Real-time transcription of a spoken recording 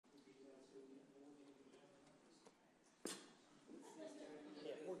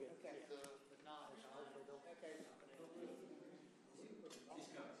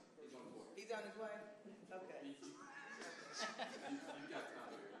on his way? Okay.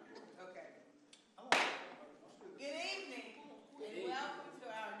 Okay. Good evening, and welcome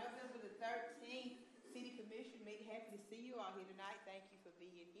to our November the 13th City Commission meeting. Happy to see you all here tonight. Thank you for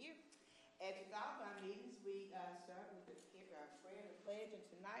being here. As with all of our meetings, we start with the prayer and the pledge, and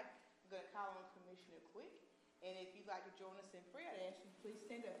tonight I'm going to call on Commissioner Quick. And if you'd like to join us in prayer, I'd ask you to please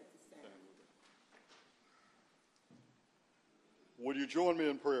stand up at this time. Would you join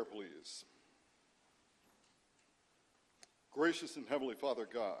me in prayer, please? Gracious and Heavenly Father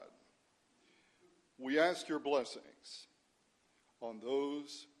God, we ask your blessings on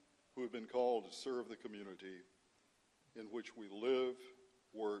those who have been called to serve the community in which we live,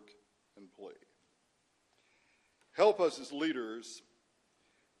 work, and play. Help us as leaders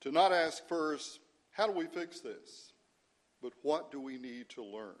to not ask first, how do we fix this? But what do we need to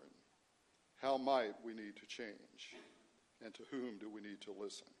learn? How might we need to change? And to whom do we need to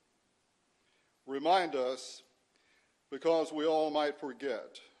listen? Remind us, because we all might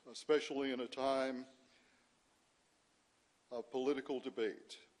forget, especially in a time of political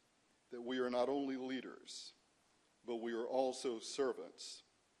debate, that we are not only leaders, but we are also servants,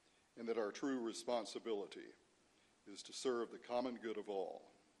 and that our true responsibility is to serve the common good of all.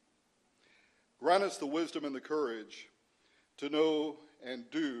 Grant us the wisdom and the courage to know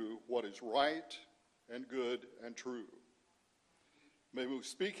and do what is right and good and true. May we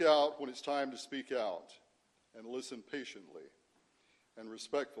speak out when it's time to speak out, and listen patiently and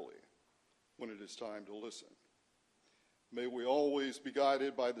respectfully when it is time to listen. May we always be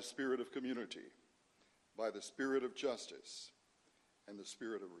guided by the spirit of community, by the spirit of justice, and the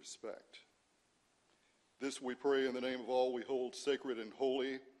spirit of respect. This we pray in the name of all we hold sacred and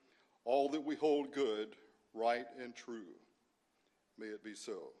holy, all that we hold good, right, and true. May it be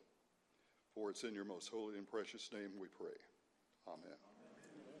so. For it's in your most holy and precious name we pray. Amen.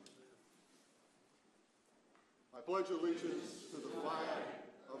 I pledge allegiance to the flag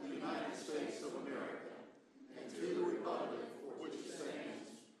of the United States of America and to the republic for which it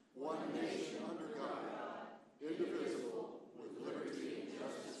stands, one nation under God, indivisible, with liberty and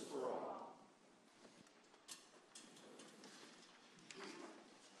justice for all.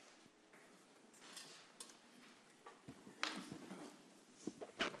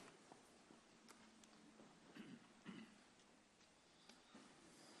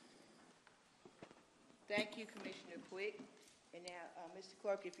 Thank you, Commissioner Quick. And now, Mr.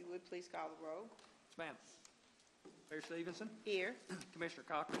 Clerk, if you would, please call the roll. Yes, ma'am. Mayor Stevenson. Here. Commissioner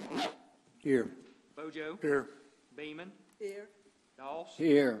Cochran. Here. Bojo. Here. Beeman. Here. Doss.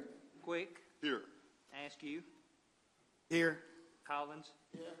 Here. Quick. Here. Askew. Here. Collins.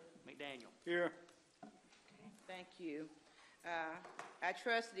 Here. McDaniel. Here. Thank you. I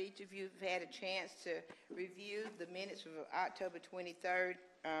trust that each of you have had a chance to review the minutes of October 23rd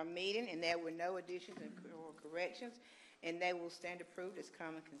meeting, and there were no additions or corrections, and they will stand approved as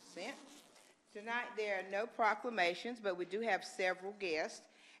common consent. Tonight there are no proclamations, but we do have several guests,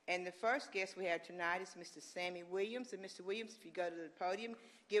 and the first guest we have tonight is Mr. Sammy Williams. And Mr. Williams, if you go to the podium,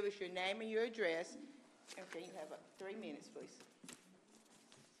 give us your name and your address. Okay, you have 3 minutes, please.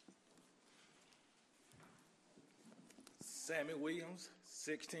 Sammy Williams,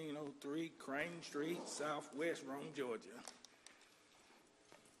 1603 Crane Street, Southwest Rome, Georgia.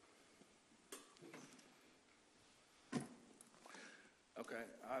 Okay,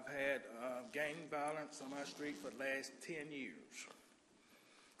 I've had gang violence on my street for the last 10 years.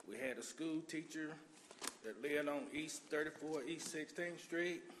 We had a school teacher that lived on East 34, East 16th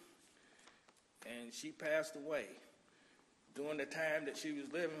Street, and she passed away. During the time that she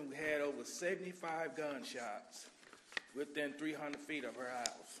was living, we had over 75 gunshots within 300 feet of her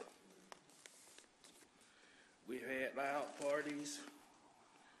house. We've had loud parties,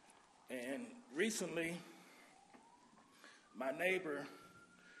 and recently, my neighbor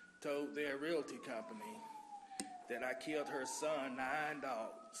told their realty company that I killed her son, 9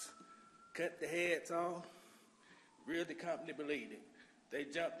 dogs, cut the heads off. Realty company believed it. They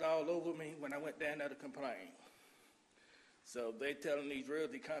jumped all over me when I went down there to complain. So they telling these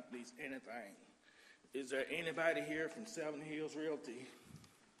realty companies anything. Is there anybody here from Seven Hills Realty?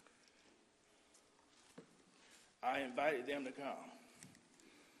 I invited them to come.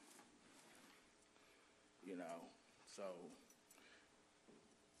 You know, so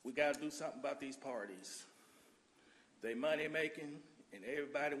we got to do something about these parties. They money making, and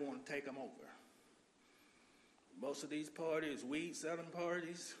everybody want to take them over. Most of these parties, weed selling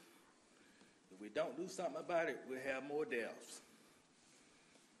parties. If we don't do something about it, we'll have more deaths.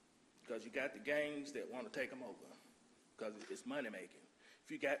 Because you got the gangs that want to take them over, because it's money making.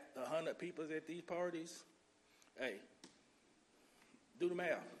 If you got 100 people at these parties, hey, do the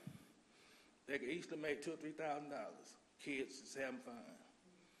math. they can easily make $2,000 or $3,000. Kids is having fun.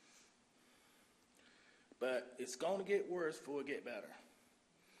 But it's going to get worse before it get better.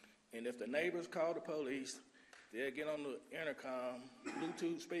 And if the neighbors call the police, they'll get on the intercom,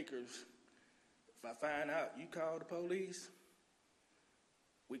 Bluetooth speakers. If I find out you call the police,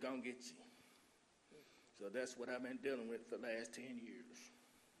 we're going to get you. So that's what I've been dealing with for the last 10 years.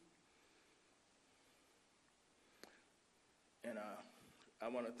 And I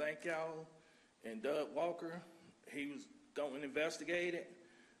want to thank y'all and Doug Walker. He was going to investigate it,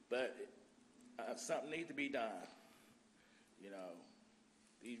 but something needs to be done. You know,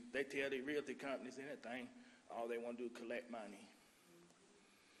 they tell the realty companies anything, all they want to do is collect money.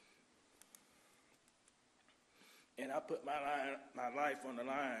 And I put my life on the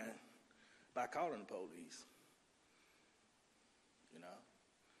line by calling the police. You know,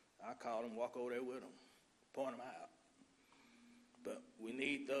 I call them, walk over there with them, point them out. But we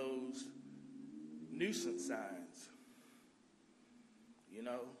need those nuisance signs. You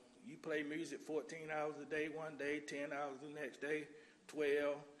know, you play music 14 hours a day one day, 10 hours the next day,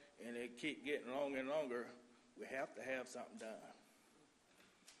 12, and it keep getting longer and longer. We have to have something done.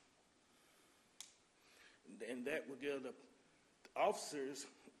 And that will give the officers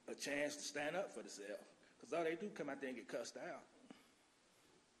a chance to stand up for themselves. Because all they do come out there and get cussed out.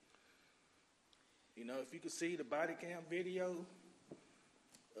 You know, if you could see the body cam video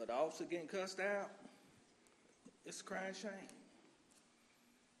of the officer getting cussed out, it's a crying shame.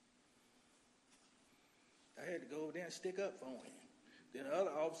 I had to go over there and stick up for him. Then the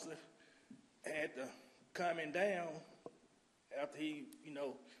other officer had to calm him down after he, you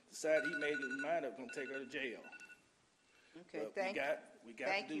know, decided he made his mind up going to take her to jail. Okay, But thank you. we got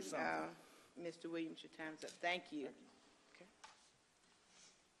to do something. Mr. Williams, your time's up. Thank you. Okay.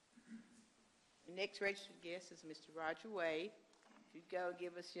 The next registered guest is Mr. Roger Wade. If you go,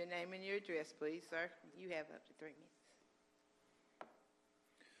 give us your name and your address, please, sir. You have up to 3 minutes.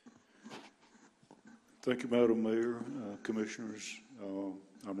 Thank you, Madam Mayor, Commissioners.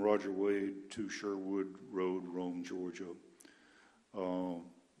 I'm Roger Wade, 2 Sherwood Road, Rome, Georgia.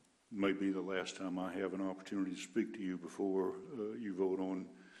 May be the last time I have an opportunity to speak to you before you vote on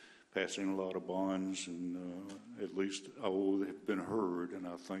passing a lot of bonds, and at least I will have been heard, and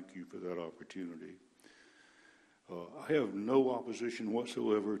I thank you for that opportunity. I have no opposition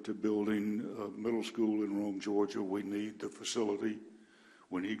whatsoever to building a middle school in Rome, Georgia. We need the facility.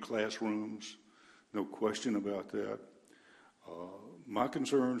 We need classrooms. No question about that. My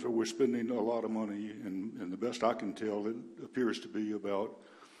concerns are we're spending a lot of money, and the best I can tell, it appears to be about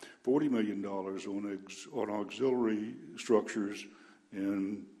 $40 million on auxiliary structures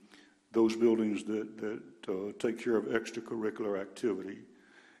and those buildings that take care of extracurricular activity.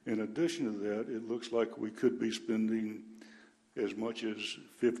 In addition to that, it looks like we could be spending as much as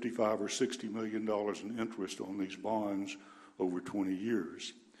 $55 or $60 million in interest on these bonds over 20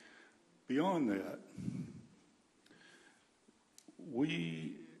 years. Beyond that,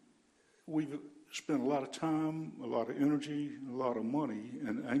 we've spent a lot of time, a lot of energy, a lot of money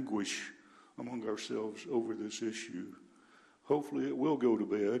and anguish among ourselves over this issue. Hopefully it will go to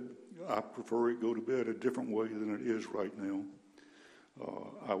bed. I prefer it go to bed a different way than it is right now.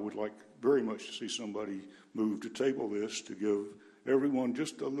 I would like very much to see somebody move to table this to give everyone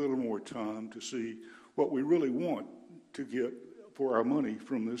just a little more time to see what we really want to get for our money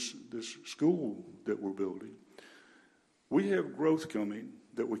from this school that we're building. We have growth coming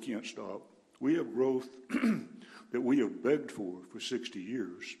that we can't stop. We have growth that we have begged for 60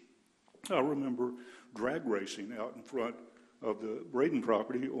 years. I remember drag racing out in front of the Braden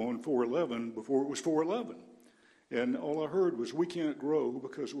property on 411 before it was 411. And all I heard was, we can't grow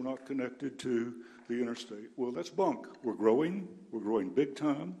because we're not connected to the interstate. Well, that's bunk. We're growing big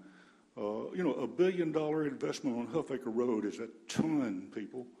time. You know, $1 billion investment on Huffaker Road is a ton,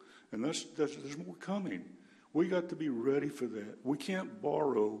 people, and there's more coming. We got to be ready for that. We can't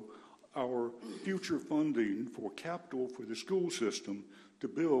borrow our future funding for capital for the school system to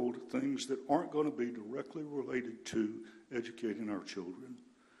build things that aren't going to be directly related to educating our children.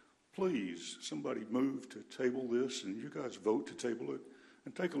 Please, somebody move to table this, and you guys vote to table it,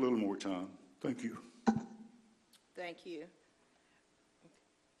 and take a little more time. Thank you. Thank you.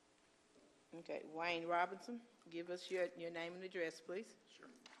 Okay, Wayne Robinson, give us your name and address, please. Sure.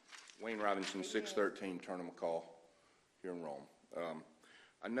 Wayne Robinson, 613 Turner McCall, here in Rome.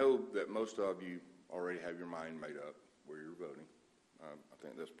 I know that most of you already have your mind made up where you're voting. I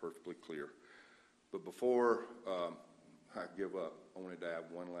think that's perfectly clear. But before I give up, I wanted to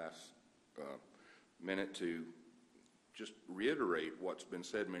have one last minute to just reiterate what's been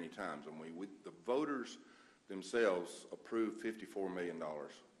said many times. And the voters themselves approved $54 million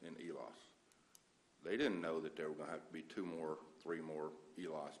in ELOS. They didn't know that there were going to have to be 2 more, 3 more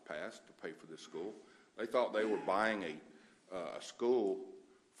ELOS passed to pay for this school. They thought they were buying a school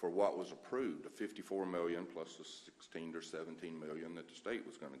for what was approved, the $54 million plus the $16 or $17 million that the state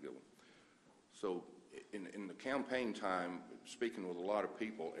was going to give them. So in the campaign time, speaking with a lot of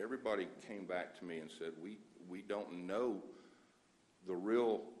people, everybody came back to me and said, we don't know the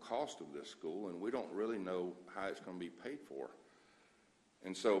real cost of this school, and we don't really know how it's going to be paid for.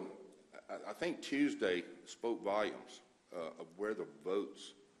 And so I think Tuesday spoke volumes of where the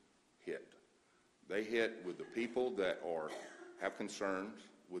votes hit. They hit with the people that have concerns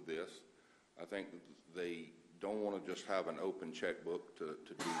with this. I think they don't want to just have an open checkbook to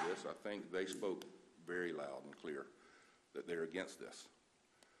do this. I think they spoke very loud and clear that they're against this.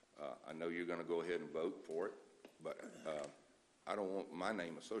 I know you're going to go ahead and vote for it, but I don't want my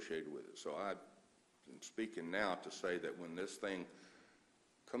name associated with it. So I'm speaking now to say that when this thing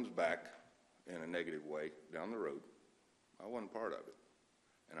comes back in a negative way down the road, I wasn't part of it.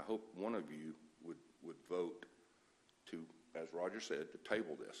 And I hope one of you would vote to, as Roger said, to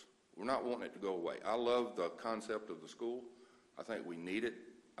table this. We're not wanting it to go away. I love the concept of the school. I think we need it.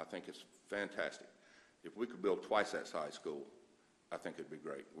 I think it's fantastic. If we could build twice that size school, I think it'd be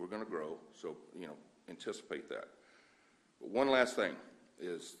great. We're going to grow, so, anticipate that. But one last thing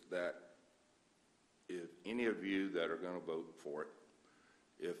is that if any of you that are going to vote for it,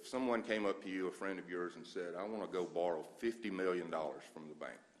 if someone came up to you, a friend of yours, and said, I want to go borrow $50 million from the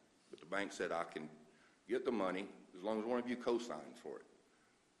bank, but the bank said I can get the money as long as one of you co-signs for it,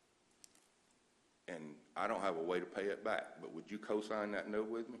 and I don't have a way to pay it back, but would you co-sign that note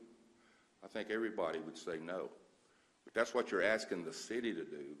with me? I think everybody would say no. But that's what you're asking the city to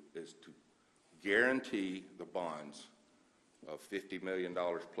do, is to guarantee the bonds of $50 million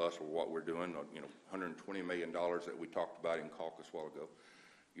plus, or what we're doing, $120 million that we talked about in caucus a while ago.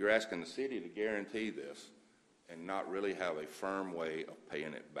 You're asking the city to guarantee this and not really have a firm way of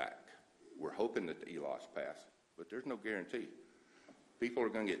paying it back. We're hoping that the ELOS pass, but there's no guarantee. People are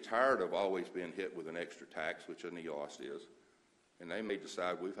going to get tired of always being hit with an extra tax, which an ELOS is, and they may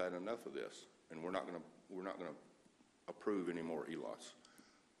decide we've had enough of this, and we're not going to approve any more ELOS.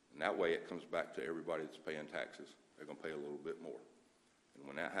 And that way it comes back to everybody that's paying taxes. They're going to pay a little bit more. And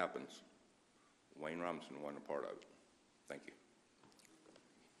when that happens, Wayne Robinson wasn't a part of it. Thank you.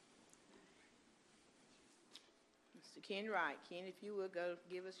 Mr. Ken Wright. Ken, if you would go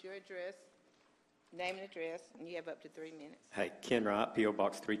give us your address, name and address, and you have up to 3 minutes. Hey, Ken Wright, P.O.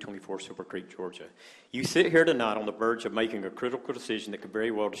 Box 324, Silver Creek, Georgia. You sit here tonight on the verge of making a critical decision that could very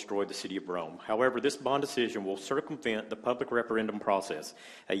well destroy the city of Rome. However, this bond decision will circumvent the public referendum process.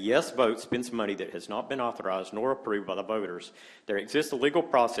 A yes vote spends money that has not been authorized nor approved by the voters. There exists a legal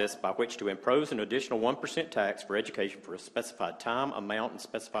process by which to impose an additional 1% tax for education for a specified time, amount, and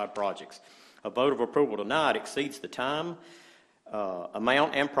specified projects. A vote of approval tonight exceeds the time,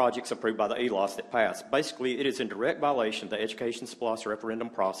 amount, and projects approved by the ELOS that passed. Basically, it is in direct violation of the Education SPLOST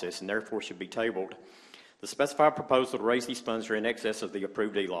referendum process and therefore should be tabled. The specified proposal to raise these funds are in excess of the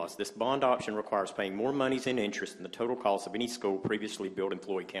approved ELOS. This bond option requires paying more monies in interest than the total cost of any school previously built in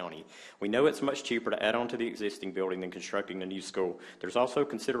Floyd County. We know it's much cheaper to add on to the existing building than constructing a new school. There's also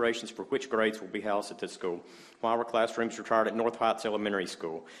considerations for which grades will be housed at this school. Why were classrooms retired at North Heights Elementary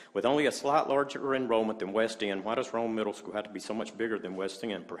School? With only a slight larger enrollment than West End, why does Rome Middle School have to be so much bigger than West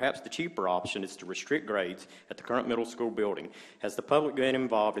End? Perhaps the cheaper option is to restrict grades at the current middle school building. Has the public been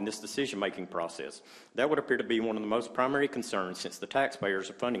involved in this decision-making process? That would appear to be one of the most primary concerns, since the taxpayers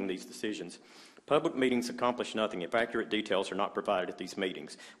are funding these decisions. Public meetings accomplish nothing if accurate details are not provided at these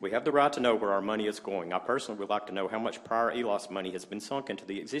meetings. We have the right to know where our money is going. I personally would like to know how much prior ELOS money has been sunk into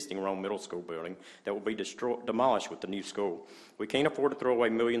the existing Rome Middle School building that will be demolished with the new school. We can't afford to throw away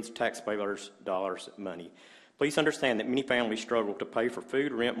millions of taxpayers' dollars money. Please understand that many families struggle to pay for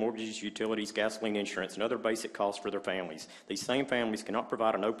food, rent, mortgages, utilities, gasoline, insurance, and other basic costs for their families. These same families cannot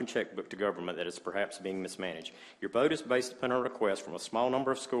provide an open checkbook to government that is perhaps being mismanaged. Your vote is based upon a request from a small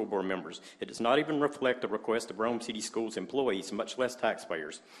number of school board members. It does not even reflect the request of Rome City Schools employees, much less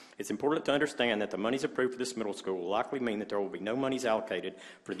taxpayers. It's important to understand that the monies approved for this middle school will likely mean that there will be no monies allocated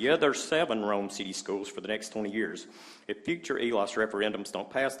for the other 7 Rome City schools for the next 20 years. If future ELOS referendums don't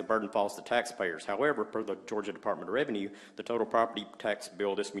pass, the burden falls to taxpayers. However, per the Georgia Georgia Department of Revenue, the total property tax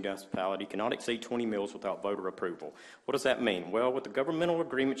bill of this municipality cannot exceed 20 mills without voter approval. What does that mean? Well, with the governmental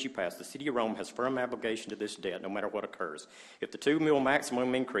agreements you passed, the City of Rome has firm obligation to this debt no matter what occurs. If the 2 mil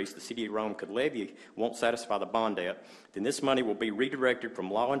maximum increase the City of Rome could levy won't satisfy the bond debt, then this money will be redirected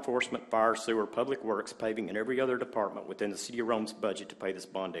from law enforcement, fire, sewer, public works, paving, and every other department within the City of Rome's budget to pay this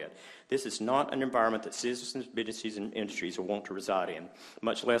bond debt. This is not an environment that citizens, businesses, and industries will want to reside in,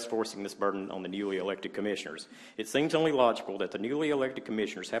 much less forcing this burden on the newly elected commissioners. It seems only logical that the newly elected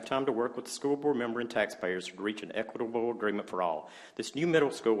commissioners have time to work with the school board member and taxpayers to reach an equitable agreement for all. This new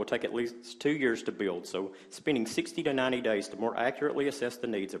middle school will take at least 2 years to build, so spending 60 to 90 days to more accurately assess the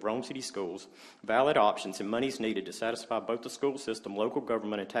needs of Rome City schools, valid options, and monies needed to satisfy both the school system, local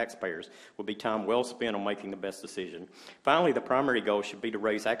government, and taxpayers will be time well spent on making the best decision. Finally, the primary goal should be to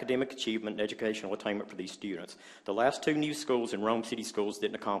raise academic achievement and educational attainment for these students. The last 2 new schools in Rome City schools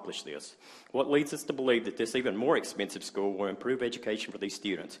didn't accomplish this. What leads us to believe that this even more expensive school will improve education for these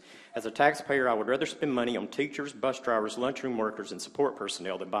students? As a taxpayer, I would rather spend money on teachers, bus drivers, lunchroom workers, and support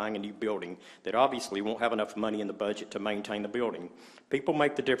personnel than buying a new building that obviously won't have enough money in the budget to maintain the building. People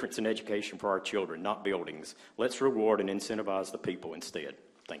make the difference in education for our children, not buildings. Let's reward and incentivize the people instead.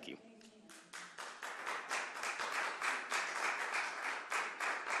 Thank you.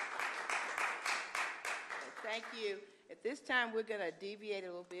 Thank you. At this time, we're going to deviate a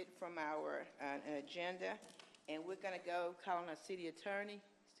little bit from our agenda, and we're going to go call on our city attorney.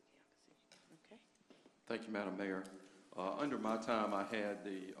 Okay. Thank you, Madam Mayor. Under my time, I had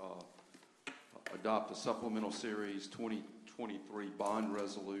the adopt a supplemental series 2023 bond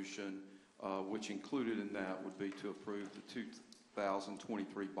resolution, which included in that would be to approve the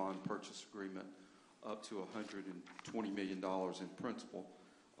 2023 bond purchase agreement up to $120 million in principal.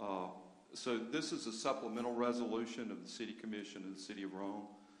 So this is a supplemental resolution of the City Commission of the City of Rome.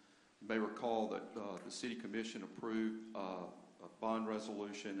 You may recall that the City Commission approved a bond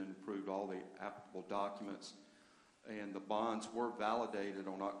resolution and approved all the applicable documents, and the bonds were validated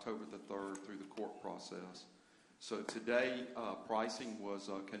on October the 3rd through the court process. So today, pricing was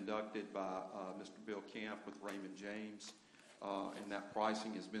conducted by Mr. Bill Camp with Raymond James, and that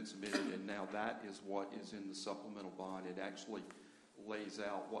pricing has been submitted, and now that is what is in the supplemental bond. It actually lays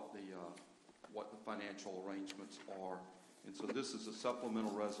out what the financial arrangements are. And so this is a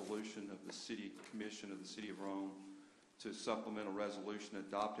supplemental resolution of the City Commission of the City of Rome to supplement a resolution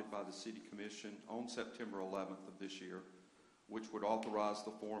adopted by the City Commission on September 11th of this year, which would authorize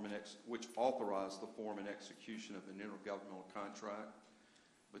the form and execution of an intergovernmental contract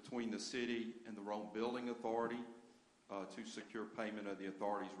between the city and the Rome Building Authority to secure payment of the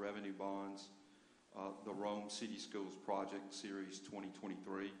authority's revenue bonds, the Rome City Schools Project Series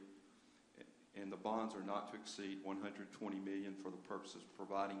 2023. And the bonds are not to exceed $120 million for the purposes of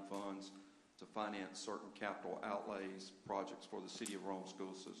providing funds to finance certain capital outlays projects for the City of Rome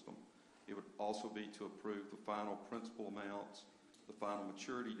school system. It would also be to approve the final principal amounts, the final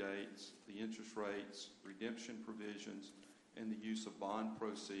maturity dates, the interest rates, redemption provisions, and the use of bond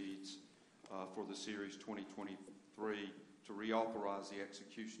proceeds for the Series 2023 to reauthorize the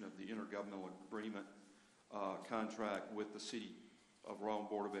execution of the intergovernmental agreement contract with the City of Rome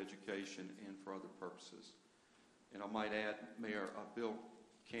Board of Education and for other purposes. And I might add, Mayor, Bill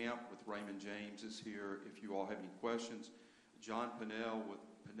Camp with Raymond James is here if you all have any questions. John Pinnell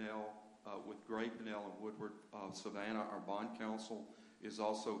with Gray, Pinnell, and Woodward Savannah, our bond counsel, is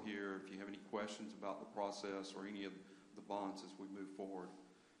also here if you have any questions about the process or any of the bonds as we move forward.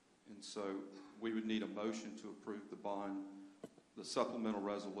 And so we would need a motion to approve the bond, the supplemental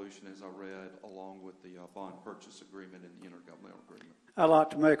resolution as I read, along with the bond purchase agreement and the intergovernmental agreement. I'd like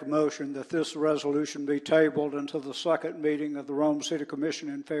to make a motion that this resolution be tabled until the second meeting of the Rome City Commission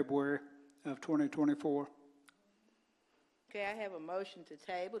in February of 2024. Okay, I have a motion to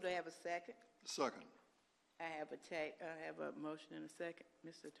table. Do I have a second? Second. I have a motion and a second.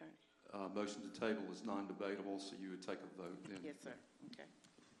 Mr. Attorney. Motion to table is non-debatable, so you would take a vote then. Yes, sir. Okay.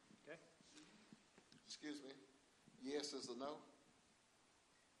 Okay. Excuse me. Yes is a no?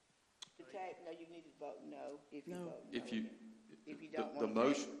 To table, no, you need to vote no if you vote no. If you don't the want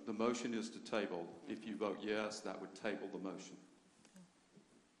motion, to table. the motion is to table. If you vote yes, that would table the motion.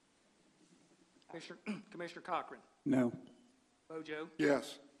 Commissioner Cochran, No. Bojo,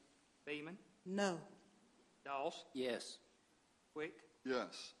 Yes. Beeman, No. Doss, Yes. Quick,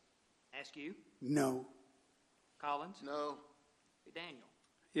 Yes. Askew, No. Collins, No. McDaniel.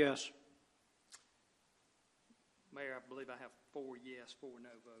 Yes. Mayor, I believe I have 4 yes, 4 no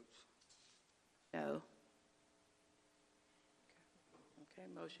votes. No. Okay,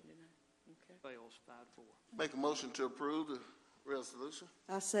 motion denied. Okay. Fails 5-4. Make a motion to approve the resolution.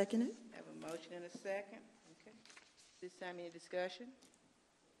 I second it. Have a motion and a second. Okay. This time, any discussion?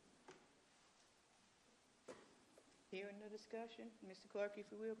 Hearing no discussion, Mr. Clerk, if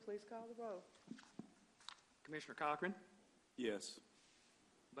you will, please call the roll. Commissioner Cochran, Yes.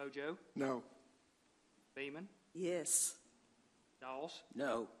 Bojo, No. Beeman, Yes. Dawes,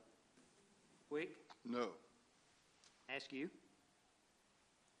 No. Quick, No. Askew,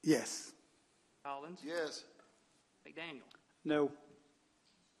 Yes. Collins, Yes. McDaniel. No.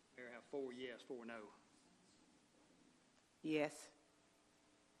 Mayor, I have 4 yes, 4 no. Yes.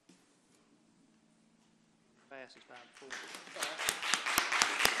 Passes 5-4.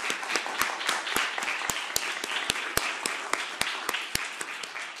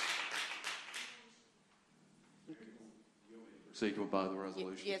 Proceed by the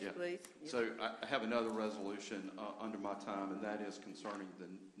resolution? Yes, Yeah. please. So I have another resolution under my time, and that is concerning the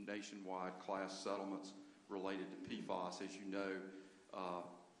nationwide class settlements related to PFAS. As you know,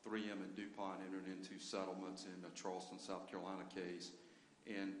 3M and DuPont entered into settlements in the Charleston, South Carolina case,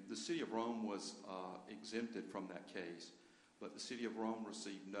 and the City of Rome was exempted from that case. But the City of Rome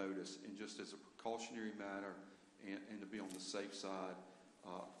received notice, and just as a precautionary matter and to be on the safe side,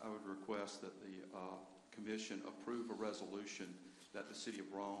 I would request that the Commission approve a resolution that the City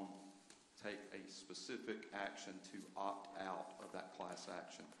of Rome take a specific action to opt out of that class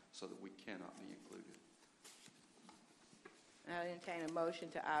action so that we cannot be included. I'll entertain a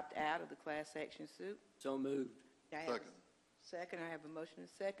motion to opt out of the class action suit. So moved. Do I have a Second. Second, I have a motion and a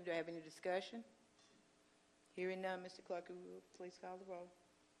second. Do I have any discussion? Hearing none, Mr. Clerk, will you please call the roll?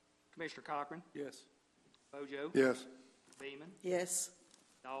 Commissioner Cochran, Yes. Bojo, Yes. Beeman, Yes.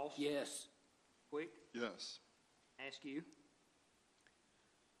 Dawes, Yes. Quick, Yes. Askew,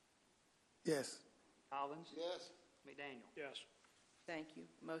 Yes. Collins, Yes. McDaniel. Yes. Thank you.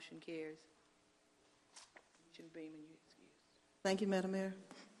 Motion carries. Commissioner Beaman, you excuse. Thank you, Madam Mayor.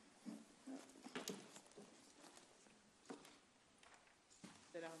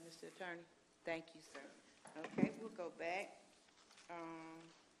 Is that all, Mr. Attorney? Thank you, sir. Okay, we'll go back.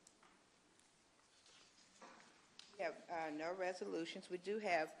 We have no resolutions. We do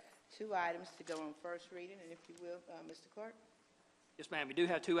have 2 items to go on first reading, and if you will, Mr. Clark. Yes, ma'am. We do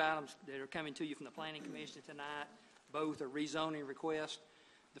have 2 items that are coming to you from the Planning Commission tonight. Both are rezoning requests.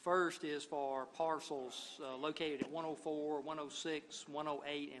 The first is for parcels located at 104, 106,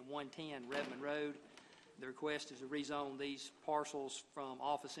 108, and 110 Redmond Road. The request is to rezone these parcels from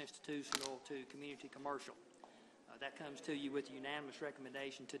office institutional to community commercial. That comes to you with a unanimous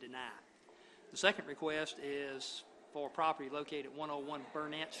recommendation to deny. The second request is for property located at 101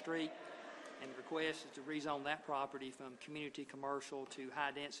 Burnett Street, and the request is to rezone that property from community commercial to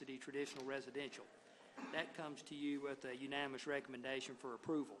high-density traditional residential. That comes to you with a unanimous recommendation for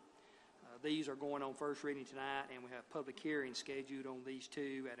approval. These are going on first reading tonight, and we have public hearings scheduled on these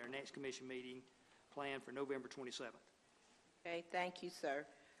 2 at our next commission meeting planned for November 27th. Okay, thank you, sir.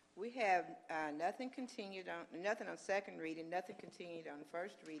 We have nothing on second reading, nothing continued on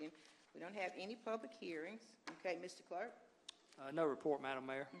first reading. We don't have any public hearings. Okay, Mr. Clerk? No report, Madam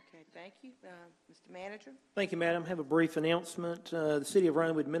Mayor. Okay, thank you. Mr. Manager? Thank you, Madam. I have a brief announcement. The City of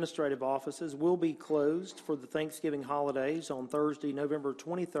Rome administrative offices will be closed for the Thanksgiving holidays on Thursday, November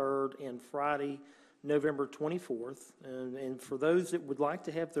 23rd, and Friday, November 24th. And for those that would like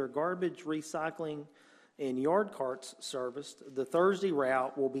to have their garbage, recycling, and yard carts serviced, the Thursday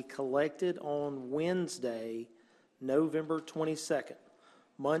route will be collected on Wednesday, November 22nd.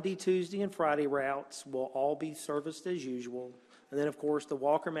 Monday, Tuesday, and Friday routes will all be serviced as usual. And then, of course, the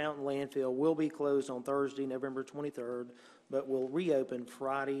Walker Mountain landfill will be closed on Thursday, November 23rd, but will reopen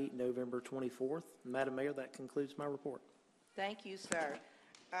Friday, November 24th. Madam Mayor, that concludes my report. Thank you, sir.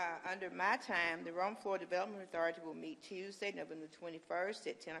 Under my time, the Rome Florida Development Authority will meet Tuesday, November 21st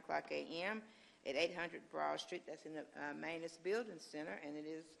at 10 o'clock a.m. at 800 Broad Street. That's in the Manus Building Center, and it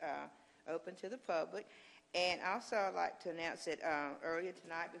is open to the public. And also, I'd like to announce that earlier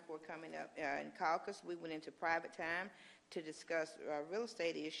tonight, before coming up in caucus, we went into private time to discuss a real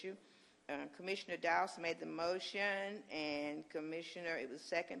estate issue. Commissioner Dawes made the motion, and it was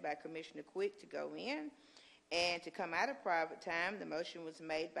seconded by Commissioner Quick to go in. And to come out of private time, the motion was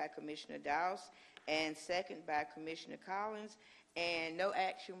made by Commissioner Dawes and seconded by Commissioner Collins, and no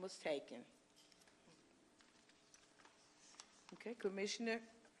action was taken. Okay, Commissioner.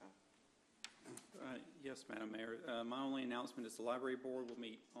 Yes, Madam Mayor. My only announcement is the Library Board will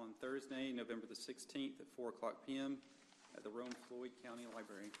meet on Thursday, November the 16th at 4 o'clock p.m. at the Rome-Floyd County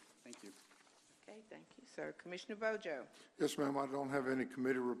Library. Thank you. Okay, thank you, sir. Commissioner Bojo. Yes, ma'am. I don't have any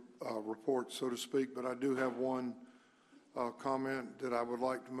committee report, so to speak, but I do have one comment that I would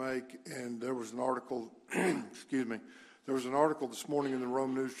like to make. And there was an article, excuse me, there was an article this morning in the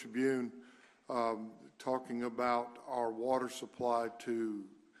Rome News Tribune talking about our water supply to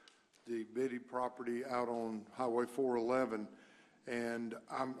the Biddy property out on Highway 411. And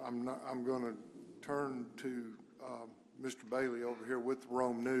I'm going to turn to Mr. Bailey over here with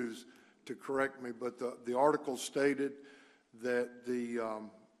Rome News to correct me, but the article stated that the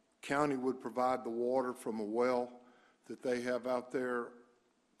county would provide the water from a well that they have out there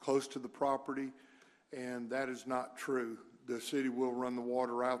close to the property, and that is not true. The city will run the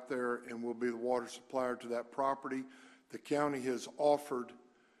water out there and will be the water supplier to that property. The county has offered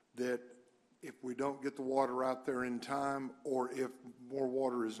that if we don't get the water out there in time, or if more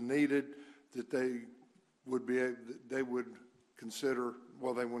water is needed, that they would consider,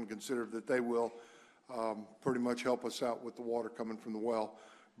 well, they wouldn't consider, that they will pretty much help us out with the water coming from the well.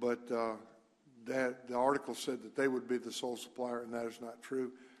 But that the article said that they would be the sole supplier, and that is not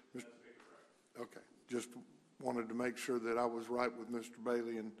true. Okay, just wanted to make sure that I was right with Mr.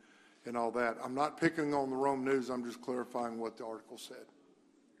 Bailey and all that. I'm not picking on the Rome News, I'm just clarifying what the article said.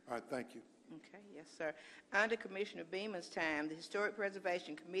 All right, thank you. Okay, yes, sir. Under Commissioner Beeman's time, the Historic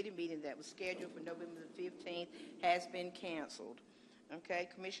Preservation Committee meeting that was scheduled for November the 15th has been canceled. Okay,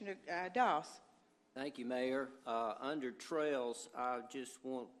 Commissioner Doss. Thank you, Mayor. Under Trails, I just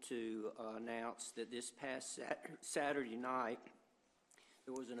want to announce that this past Saturday night,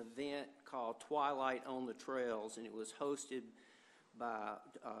 there was an event called Twilight on the Trails, and it was hosted by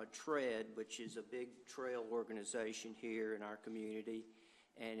TREAD, which is a big trail organization here in our community.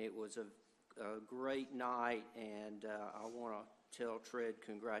 And it was a great night, and I want to tell TREAD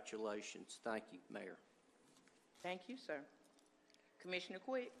congratulations. Thank you, Mayor. Thank you, sir. Commissioner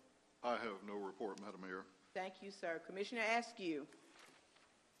Quick. I have no report, Madam Mayor. Thank you, sir. Commissioner Askew.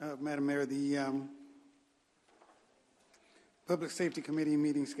 Madam Mayor, the Public Safety Committee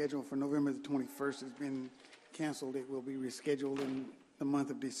meeting scheduled for November the 21st has been canceled. It will be rescheduled in the month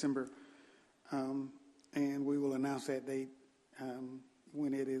of December, and we will announce that date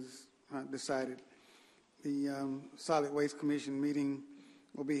when it is decided. The Solid Waste Commission meeting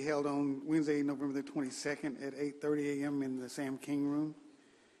will be held on Wednesday, November the 22nd at 8:30 a.m. in the Sam King Room,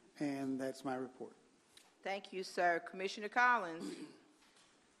 and that's my report. Thank you, sir. Commissioner Collins.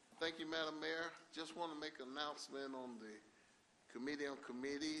 Thank you, Madam Mayor. Just want to make an announcement on the Committee on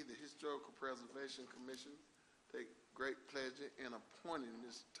Committee, the Historical Preservation Commission. Take great pleasure in appointing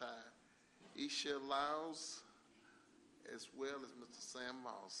this time Isha Lyles as well as Mr. Sam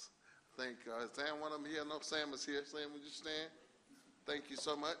Moss. Thank you. Is Sam one of them here? No, Sam is here. Sam, would you stand? Thank you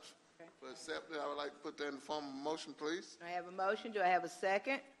so much for accepting. I would like to put that in the form of a motion, please. I have a motion. Do I have a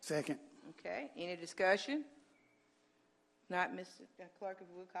second? Second. Okay. Any discussion? Not, Mr. Clerk, if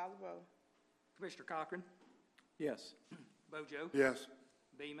you would call the roll. Commissioner Cochran, Yes. Bojo, Yes.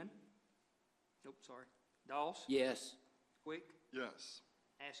 Beeman, nope, sorry, Doss, Yes. Quick, Yes.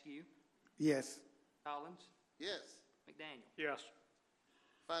 Askew, Yes. Collins, Yes. McDaniel. Yes.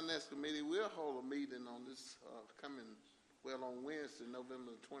 Finance Committee will hold a meeting on this on Wednesday,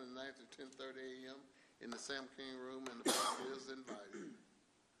 November the 29th at 10:30 a.m. in the Sam King Room, and the public is invited.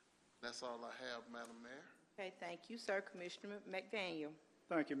 That's all I have, Madam Mayor. Okay, thank you, sir. Commissioner McDaniel.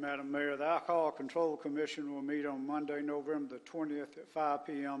 Thank you, Madam Mayor. The Alcohol Control Commission will meet on Monday, November the 20th at 5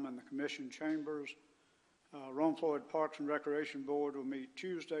 p.m. in the Commission chambers. Rome Floyd Parks and Recreation Board will meet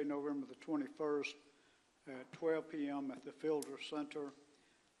Tuesday, November the 21st at 12 p.m. at the Fielder Center.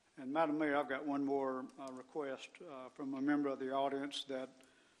 And Madam Mayor, I've got one more request from a member of the audience that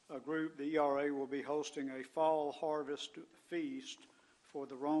a group, the ERA, will be hosting a fall harvest feast for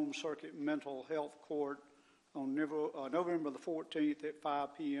the Rome Circuit Mental Health Court on November the 14th at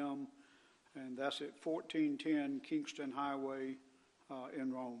 5 p.m., and that's at 1410 Kingston Highway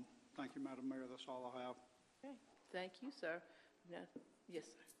in Rome. Thank you, Madam Mayor. That's all I have. Okay, thank you, sir. No. Yes,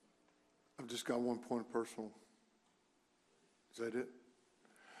 sir. I've just got one point of personal. Is that it?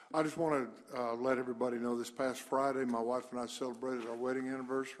 I just want to let everybody know this past Friday, my wife and I celebrated our wedding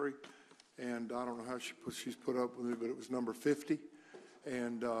anniversary, and I don't know how she's put up with me, but it was number 50,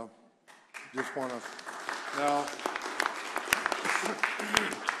 and just want to, now,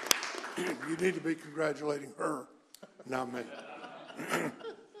 you need to be congratulating her, not me.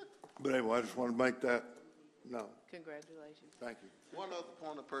 But anyway, I just want to make that known. Congratulations. Thank you. One other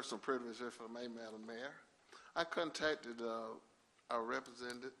point of personal privilege, if I may, Madam Mayor. I contacted our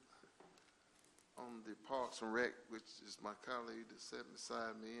representative on the Parks and Rec, which is my colleague that's sitting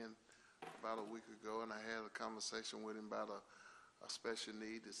beside me, and about a week ago, and I had a conversation with him about a special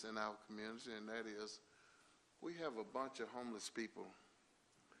need that's in our community, and that is we have a bunch of homeless people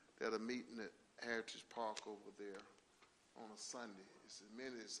that are meeting at Heritage Park over there on a Sunday. It's as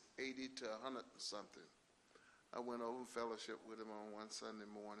many as 80 to 100 and something. I went over and fellowship with him on one Sunday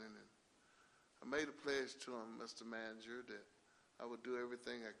morning, and I made a pledge to him, Mr. Manager, that I would do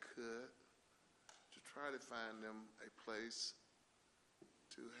everything I could to try to find them a place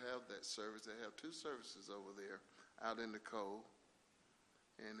to have that service. They have 2 services over there out in the cold,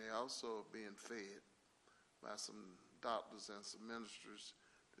 and they also are being fed by some doctors and some ministers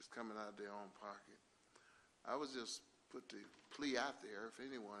that's coming out of their own pocket. I would just put the plea out there, if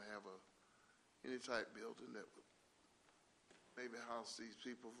anyone have any type building that would maybe house these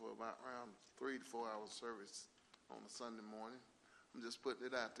people for about around 3 to 4 hour service on a Sunday morning. I'm just putting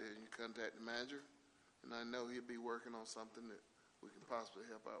it out there. You contact the manager, and I know he'll be working on something that we can possibly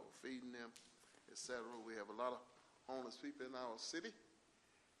help out with feeding them, etc. We have a lot of homeless people in our city,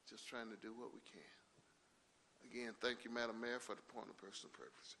 just trying to do what we can. Again, thank you, Madam Mayor, for the point of personal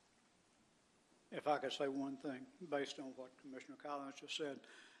privilege. If I could say one thing, based on what Commissioner Collins just said,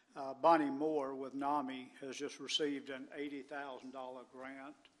 Bonnie Moore with NAMI has just received an $80,000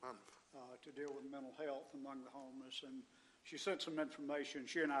 grant to deal with mental health among the homeless, and she sent some information.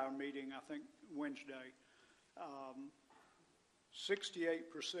 She and I are meeting, I think, Wednesday. 68%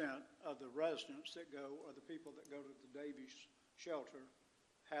 of the residents that go, or the people that go to the Davies shelter,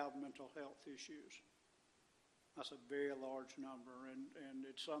 have mental health issues. That's a very large number, and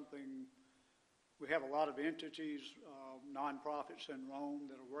it's something. We have a lot of entities, nonprofits in Rome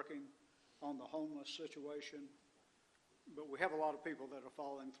that are working on the homeless situation, but we have a lot of people that are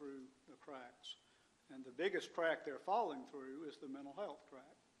falling through the cracks. And the biggest crack they're falling through is the mental health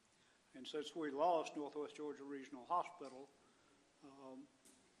crack. And since we lost Northwest Georgia Regional Hospital,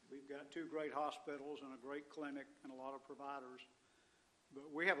 we've got 2 great hospitals and a great clinic and a lot of providers, but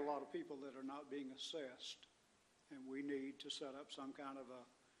we have a lot of people that are not being assessed, and we need to set up some kind of a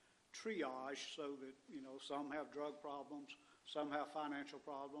triage so that, some have drug problems, some have financial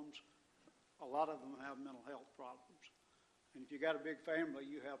problems, a lot of them have mental health problems. And if you got a big family,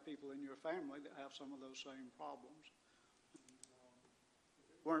 you have people in your family that have some of those same problems. If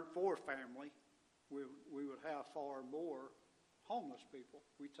it weren't for family, we would have far more homeless people.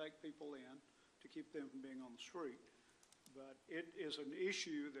 We take people in to keep them from being on the street. But it is an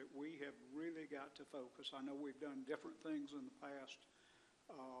issue that we have really got to focus. I know we've done different things in the past,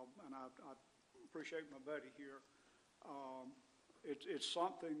 and I appreciate my buddy here. It's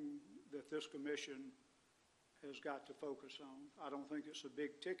something that this commission has got to focus on. I don't think it's a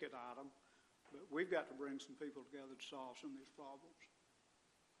big ticket item, but we've got to bring some people together to solve some of these problems.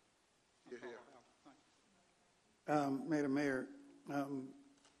 That's all I have. Thank you. Madam Mayor,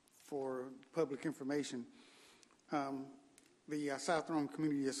 for public information, the South Rome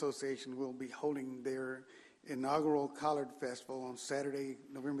Community Association will be holding their inaugural Collard Festival on Saturday,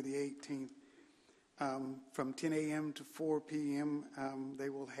 November the 18th, from 10 a.m. to 4 p.m. They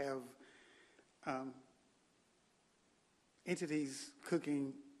will have entities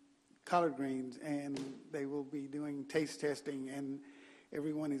cooking collard greens, and they will be doing taste testing, and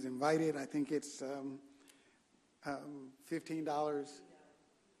everyone is invited. I think it's $15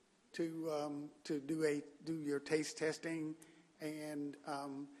 to do your taste testing, and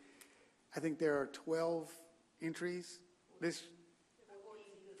I think there are 12 entries.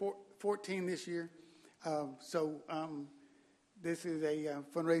 14 this year. This is a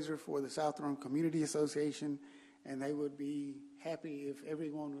fundraiser for the South Rome Community Association, and they would be happy if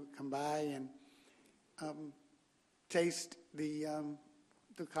everyone would come by and taste the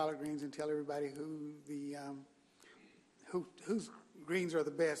collard greens and tell everybody whose greens are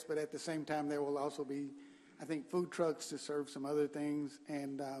the best. But at the same time, there will also be, I think, food trucks to serve some other things,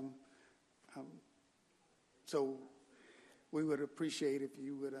 and so we would appreciate if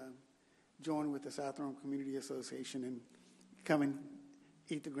you would join with the South Rome Community Association and come and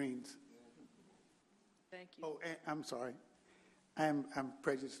eat the greens. Thank you. Oh, and I'm sorry. I'm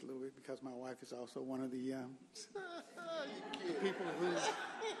prejudiced a little bit because my wife is also one of the people who...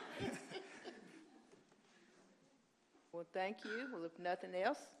 Well, thank you. Well, if nothing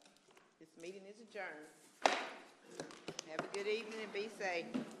else, this meeting is adjourned. Have a good evening and be safe.